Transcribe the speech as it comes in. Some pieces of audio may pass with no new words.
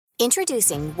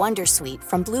Introducing Wondersuite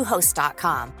from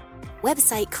Bluehost.com.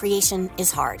 Website creation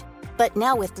is hard, but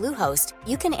now with Bluehost,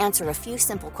 you can answer a few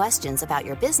simple questions about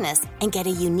your business and get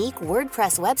a unique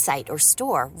WordPress website or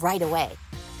store right away.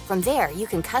 From there, you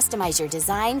can customize your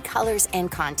design, colors,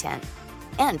 and content.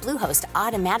 And Bluehost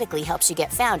automatically helps you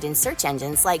get found in search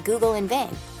engines like Google and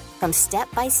Bing. From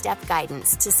step-by-step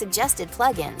guidance to suggested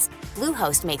plugins,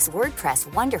 Bluehost makes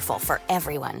WordPress wonderful for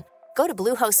everyone. Go to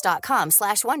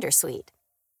bluehost.com/wondersuite.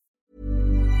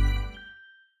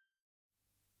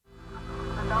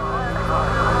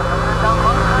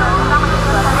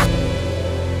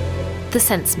 The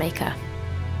Sensemaker.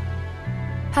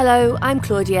 Hello, I'm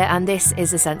Claudia and this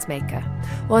is The Sensemaker.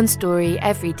 One story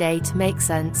every day to make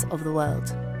sense of the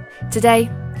world.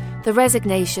 Today, the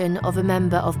resignation of a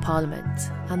Member of Parliament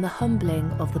and the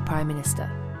humbling of the Prime Minister.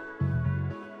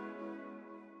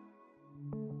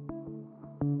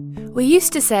 We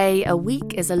used to say a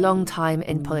week is a long time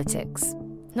in politics.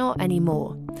 Not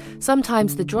anymore.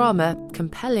 Sometimes the drama,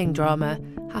 compelling drama,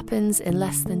 happens in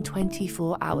less than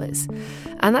 24 hours.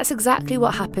 And that's exactly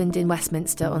what happened in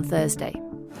Westminster on Thursday.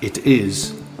 It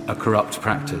is a corrupt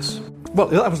practice. Well,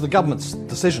 that was the government's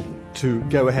decision to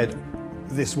go ahead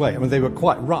this way. I mean, they were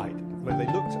quite right when they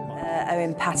looked at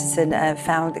Owen Paterson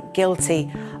found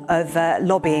guilty of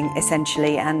lobbying,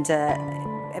 essentially, and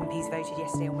MPs voted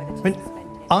yesterday on whether to suspend him.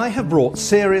 I have brought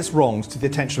serious wrongs to the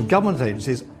attention of government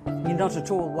agencies. You're not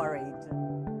at all worried?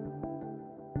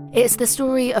 It's the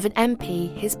story of an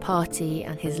MP, his party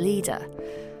and his leader.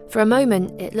 For a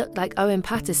moment, it looked like Owen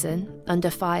Paterson, under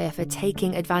fire for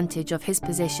taking advantage of his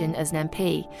position as an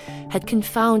MP, had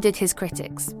confounded his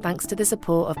critics thanks to the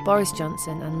support of Boris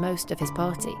Johnson and most of his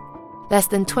party. Less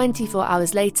than 24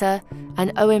 hours later,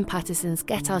 and Owen Paterson's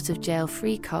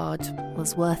get-out-of-jail-free card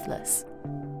was worthless.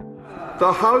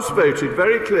 The House voted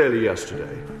very clearly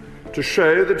yesterday to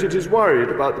show that it is worried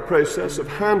about the process of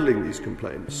handling these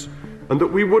complaints and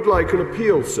that we would like an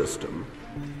appeal system,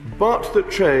 but that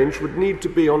change would need to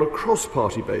be on a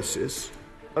cross-party basis,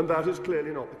 and that is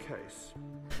clearly not the case.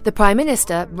 The Prime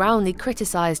Minister, roundly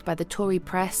criticised by the Tory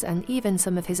press and even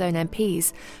some of his own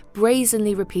MPs,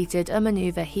 brazenly repeated a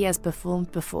manoeuvre he has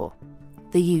performed before,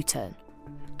 the U-turn.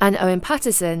 And Owen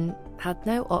Paterson had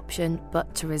no option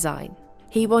but to resign.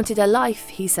 He wanted a life,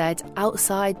 he said,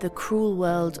 outside the cruel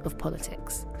world of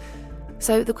politics.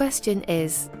 So the question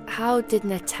is, how did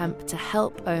an attempt to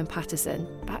help Owen Paterson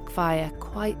backfire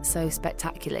quite so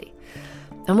spectacularly?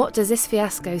 And what does this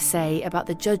fiasco say about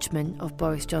the judgment of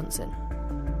Boris Johnson?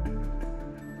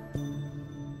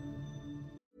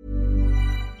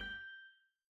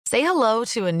 Say hello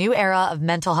to a new era of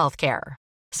mental health care.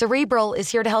 Cerebral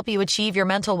is here to help you achieve your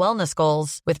mental wellness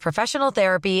goals with professional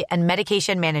therapy and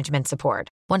medication management support.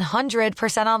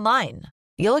 100% online.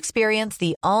 You'll experience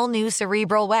the all-new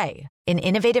Cerebral Way, an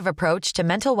innovative approach to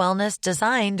mental wellness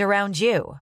designed around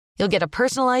you. You'll get a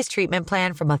personalized treatment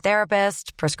plan from a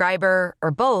therapist, prescriber,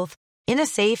 or both in a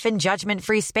safe and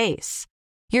judgment-free space.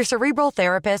 Your Cerebral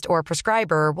therapist or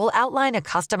prescriber will outline a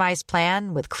customized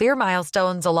plan with clear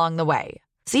milestones along the way,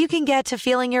 so you can get to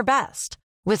feeling your best.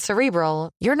 With Cerebral,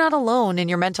 you're not alone in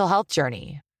your mental health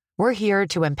journey. We're here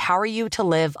to empower you to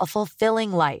live a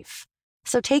fulfilling life.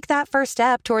 So take that first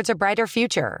step towards a brighter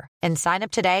future and sign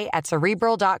up today at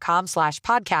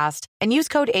Cerebral.com/podcast and use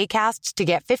code ACAST to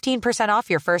get 15% off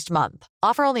your first month.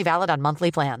 Offer only valid on monthly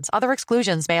plans. Other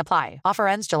exclusions may apply. Offer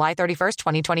ends July 31st,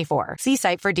 2024. See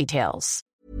site for details.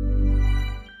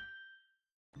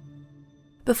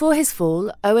 Before his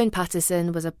fall, Owen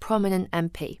Paterson was a prominent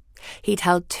MP. He'd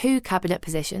held 2 cabinet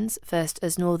positions, first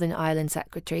as Northern Ireland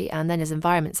Secretary and then as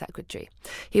Environment Secretary.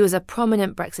 He was a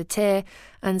prominent Brexiteer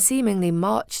and seemingly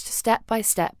marched step by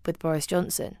step with Boris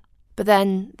Johnson. But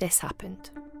then this happened.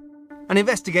 An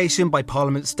investigation by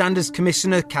Parliament Standards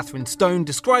Commissioner Catherine Stone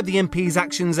described the MP's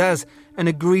actions as an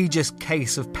egregious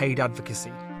case of paid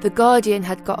advocacy. The Guardian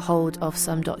had got hold of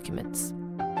some documents.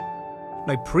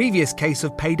 No previous case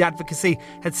of paid advocacy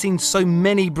had seen so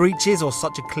many breaches or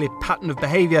such a clear pattern of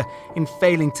behaviour in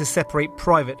failing to separate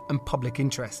private and public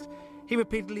interest. He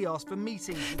repeatedly asked for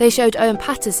meetings. They showed Owen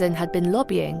Paterson had been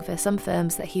lobbying for some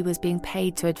firms that he was being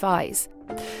paid to advise.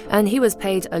 And he was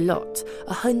paid a lot,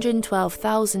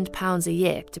 £112,000 a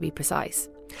year to be precise.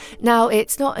 Now,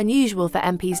 it's not unusual for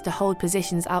MPs to hold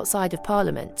positions outside of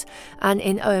Parliament, and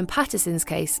in Owen Paterson's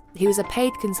case, he was a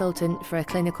paid consultant for a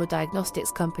clinical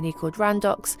diagnostics company called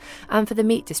Randox and for the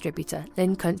meat distributor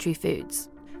Lynn Country Foods.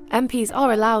 MPs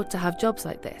are allowed to have jobs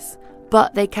like this,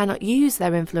 but they cannot use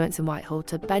their influence in Whitehall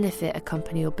to benefit a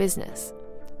company or business.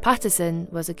 Paterson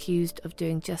was accused of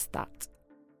doing just that.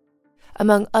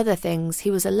 Among other things,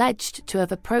 he was alleged to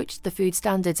have approached the Food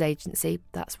Standards Agency,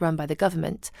 that's run by the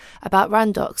government, about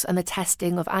Randox and the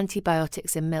testing of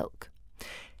antibiotics in milk.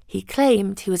 He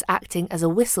claimed he was acting as a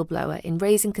whistleblower in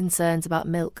raising concerns about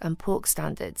milk and pork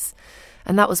standards,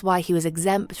 and that was why he was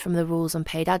exempt from the rules on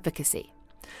paid advocacy.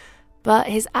 But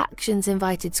his actions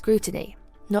invited scrutiny,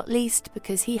 not least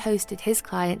because he hosted his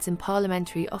clients in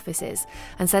parliamentary offices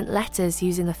and sent letters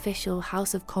using official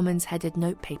House of Commons-headed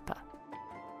notepaper.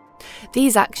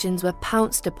 These actions were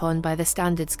pounced upon by the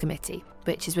Standards Committee,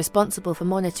 which is responsible for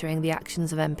monitoring the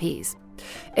actions of MPs.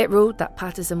 It ruled that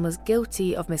Paterson was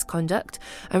guilty of misconduct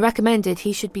and recommended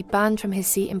he should be banned from his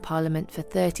seat in Parliament for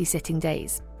 30 sitting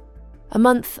days. A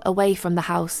month away from the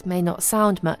House may not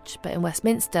sound much, but in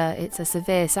Westminster it's a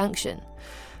severe sanction.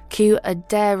 Cue a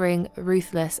daring,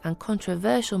 ruthless and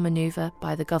controversial manoeuvre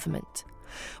by the government.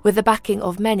 With the backing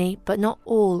of many, but not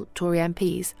all, Tory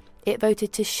MPs, it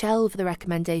voted to shelve the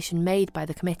recommendation made by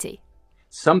the committee.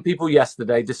 Some people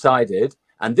yesterday decided,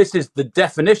 and this is the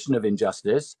definition of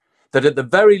injustice, that at the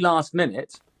very last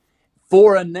minute,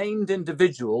 for a named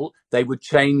individual, they would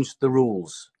change the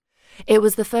rules. It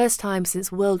was the first time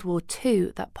since World War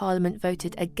II that Parliament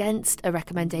voted against a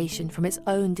recommendation from its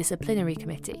own disciplinary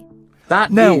committee.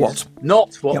 That is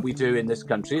not what we do in this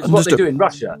country. It's what they do in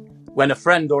Russia, when a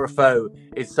friend or a foe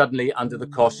is suddenly under the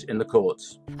cosh in the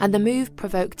courts. And the move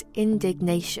provoked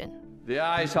indignation. The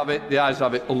ayes have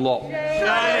it a lot.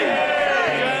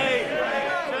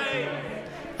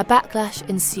 A backlash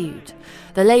ensued.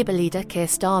 The Labour leader, Keir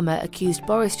Starmer, accused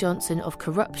Boris Johnson of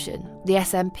corruption. The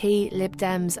SNP, Lib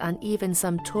Dems and even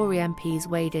some Tory MPs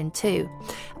weighed in too.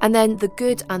 And then the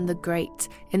good and the great,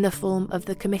 in the form of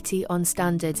the Committee on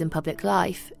Standards in Public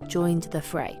Life, joined the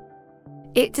fray.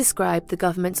 It described the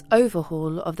government's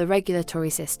overhaul of the regulatory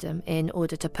system in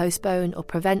order to postpone or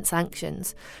prevent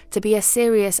sanctions to be a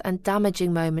serious and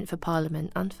damaging moment for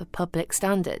Parliament and for public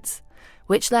standards,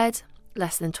 which led,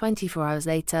 less than 24 hours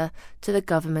later, to the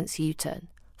government's U-turn,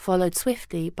 followed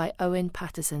swiftly by Owen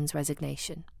Paterson's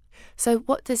resignation. So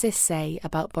what does this say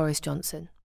about Boris Johnson?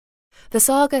 The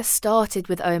saga started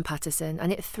with Owen Paterson,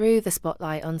 and it threw the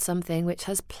spotlight on something which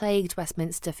has plagued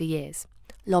Westminster for years: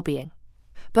 lobbying.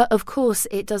 But of course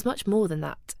it does much more than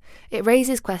that. It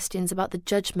raises questions about the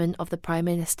judgment of the Prime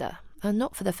Minister, and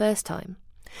not for the first time.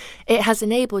 It has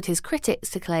enabled his critics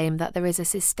to claim that there is a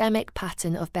systemic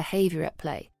pattern of behaviour at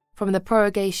play, from the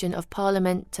prorogation of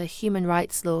Parliament to human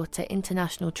rights law to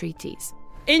international treaties.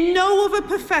 In no other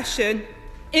profession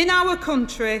in our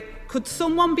country could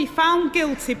someone be found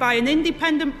guilty by an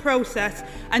independent process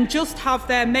and just have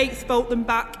their mates vote them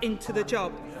back into the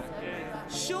job.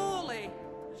 Surely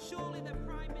the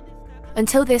Prime Minister...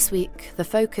 Until this week, the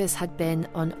focus had been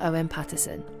on Owen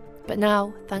Paterson. But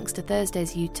now, thanks to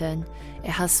Thursday's U-turn, it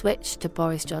has switched to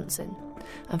Boris Johnson.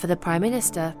 And for the Prime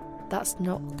Minister, that's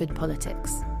not good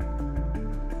politics.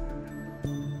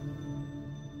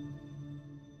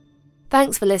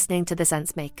 Thanks for listening to The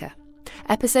Sensemaker.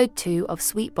 Episode 2 of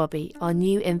Sweet Bobby, our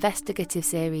new investigative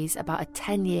series about a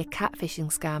 10-year catfishing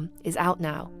scam, is out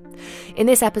now. In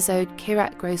this episode,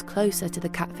 Kirat grows closer to the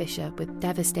catfisher with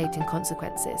devastating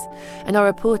consequences, and our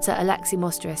reporter Alexi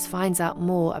Mostris finds out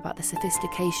more about the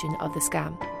sophistication of the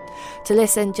scam. To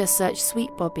listen, just search Sweet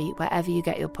Bobby wherever you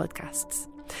get your podcasts.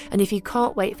 And if you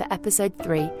can't wait for episode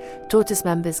 3, Tortoise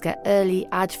members get early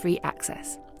ad-free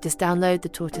access. Just download the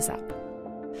Tortoise app.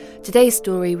 Today's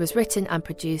story was written and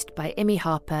produced by Imi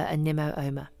Harper and Nimo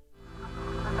Omer.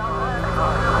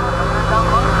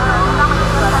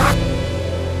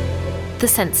 The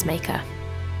Sensemaker.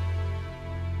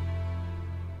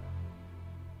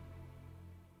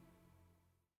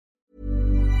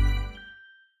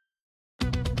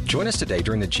 Join us today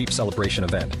during the Jeep Celebration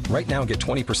event. Right now, get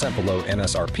 20% below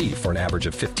MSRP for an average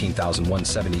of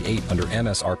 $15,178 under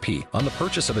MSRP on the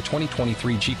purchase of a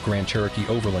 2023 Jeep Grand Cherokee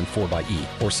Overland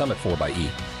 4xe or Summit 4xe.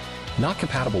 Not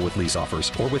compatible with lease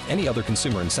offers or with any other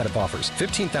consumer incentive offers.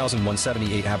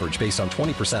 $15,178 average based on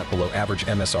 20% below average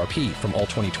MSRP from all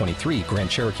 2023 Grand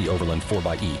Cherokee Overland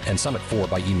 4xe and Summit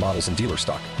 4xe models in dealer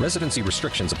stock. Residency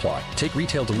restrictions apply. Take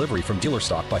retail delivery from dealer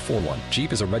stock by 4/1.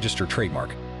 Jeep is a registered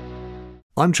trademark.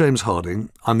 I'm James Harding.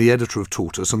 I'm the editor of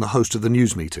Tortoise and the host of The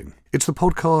News Meeting. It's the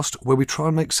podcast where we try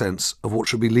and make sense of what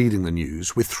should be leading the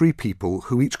news with 3 people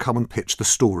who each come and pitch the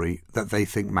story that they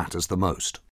think matters the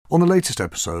most. On the latest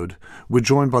episode, we're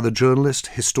joined by the journalist,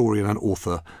 historian and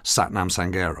author Satnam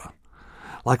Sanghera.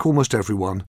 Like almost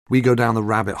everyone, we go down the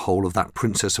rabbit hole of that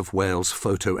Princess of Wales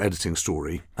photo editing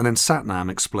story, and then Satnam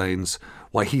explains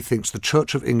why he thinks the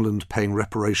Church of England paying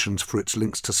reparations for its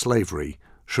links to slavery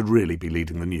should really be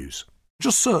leading the news.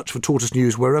 Just search for Tortoise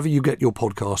News wherever you get your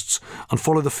podcasts and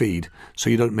follow the feed so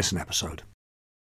you don't miss an episode.